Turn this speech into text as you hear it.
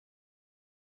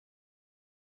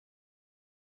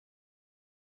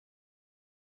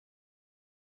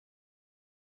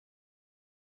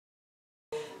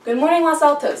Good morning, Los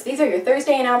Altos. These are your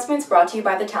Thursday announcements brought to you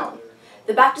by the town.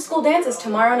 The Back to School dance is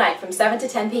tomorrow night from 7 to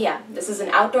 10 p.m. This is an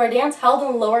outdoor dance held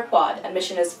in the lower quad.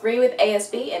 Admission is free with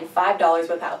ASB and $5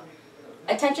 without.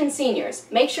 Attention seniors,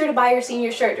 make sure to buy your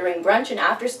senior shirt during brunch and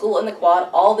after school in the quad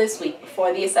all this week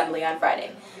before the assembly on Friday.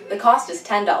 The cost is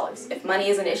 $10. If money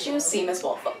is an issue, see Ms.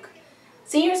 Wolfolk.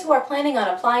 Seniors who are planning on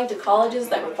applying to colleges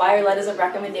that require letters of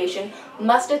recommendation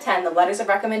must attend the Letters of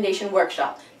Recommendation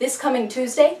workshop this coming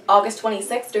Tuesday, August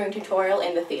 26th during tutorial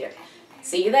in the theater.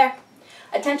 See you there.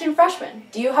 Attention freshmen,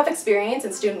 do you have experience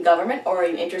in student government or are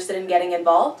you interested in getting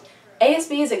involved?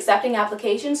 ASB is accepting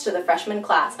applications to the freshman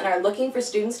class and are looking for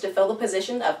students to fill the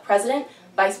position of president,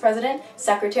 vice president,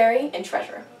 secretary, and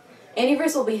treasurer.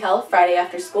 Interviews will be held Friday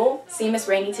after school. See Ms.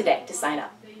 Rainey today to sign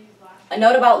up. A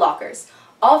note about lockers.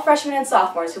 All freshmen and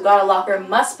sophomores who got a locker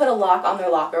must put a lock on their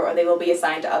locker or they will be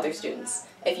assigned to other students.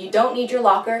 If you don't need your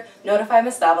locker, notify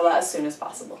Ms. Davila as soon as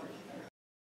possible.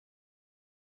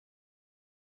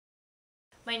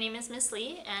 My name is Ms.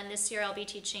 Lee, and this year I'll be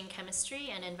teaching chemistry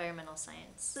and environmental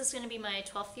science. This is going to be my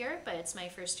 12th year, but it's my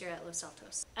first year at Los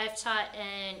Altos. I've taught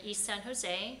in East San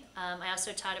Jose. I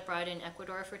also taught abroad in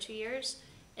Ecuador for 2 years,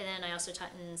 and then I also taught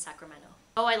in Sacramento.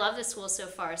 Oh, I love the school so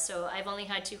far. So I've only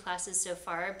had 2 classes so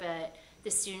far, but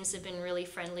the students have been really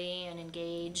friendly and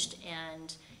engaged,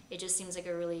 and it just seems like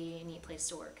a really neat place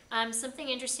to work. Something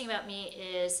interesting about me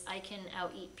is I can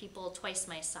out-eat people twice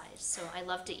my size. So I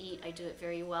love to eat, I do it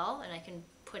very well, and I can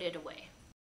put it away.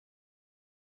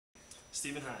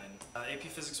 Stephen Hine, AP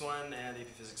Physics 1 and AP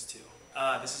Physics 2.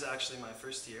 This is actually my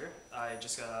first year. I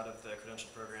just got out of the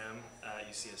credential program at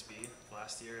UCSB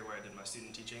last year where I did my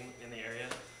student teaching in the area.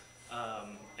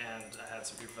 And I had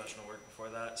some pre-professional work before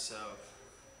that, so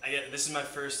this is my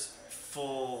first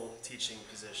full teaching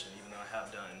position, even though I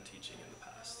have done teaching in the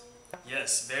past.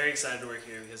 Yes, very excited to work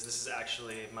here because this is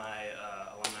actually my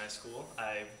alumni school.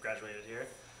 I graduated here.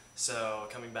 So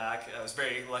coming back, I was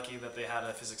very lucky that they had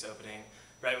a physics opening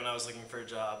right when I was looking for a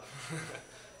job.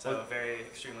 So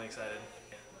extremely excited.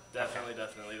 Definitely.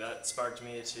 That sparked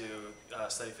me to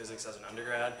study physics as an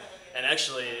undergrad. And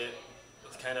actually, it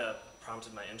kind of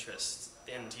prompted my interest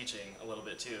in teaching a little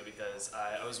bit too, because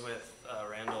I was with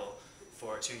Randall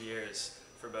for 2 years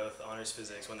for both honors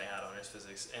physics when they had honors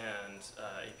physics and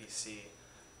APC,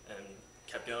 and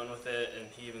kept going with it, and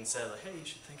he even said, like, hey, you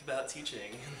should think about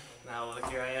teaching. Now look,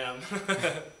 here I am.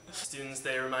 Students,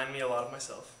 they remind me a lot of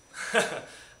myself.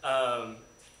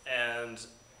 And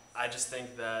I just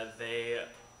think that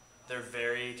they're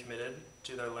very committed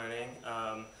to their learning.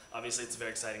 Obviously it's a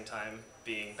very exciting time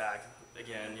being back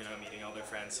again, you know, meeting all their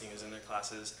friends, seeing who's in their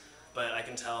classes, but I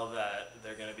can tell that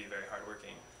they're going to be very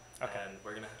hardworking, and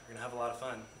we're gonna have a lot of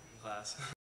fun in class.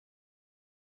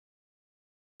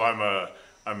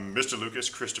 I'm Mr. Lucas,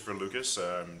 Christopher Lucas.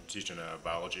 I'm teaching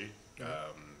biology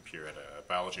here at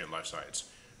Biology and Life Science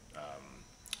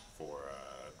for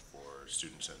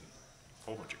students in a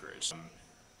whole bunch of grades.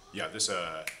 Yeah,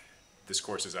 this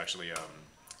course is actually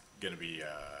going to be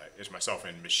it's myself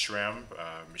and Ms. Schramm.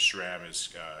 Ms. Schramm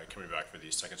is coming back for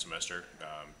the second semester,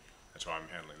 and so I'm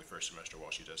handling the first semester while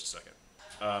she does the second.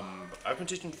 I've been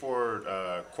teaching for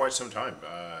quite some time.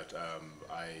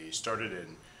 I started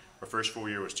in, my first full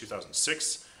year was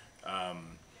 2006,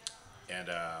 and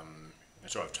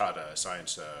so I've taught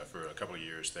science for a couple of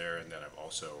years there, and then I've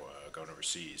also gone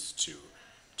overseas to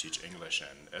teach English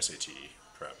and SAT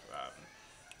prep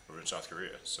over in South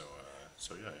Korea. So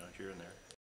yeah, here and there.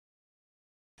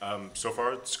 So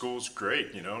far, the school's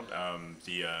great. You know,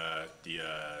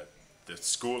 the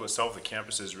school itself, the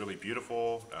campus is really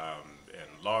beautiful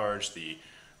and large. The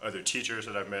other teachers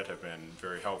that I've met have been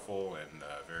very helpful and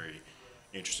very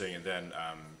interesting. And then,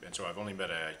 and so I've only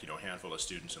met a handful of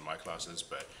students in my classes,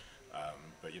 but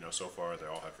so far they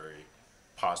all have very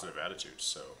positive attitudes.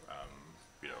 So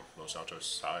Los Altos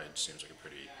side seems like a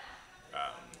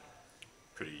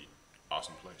pretty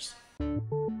awesome place.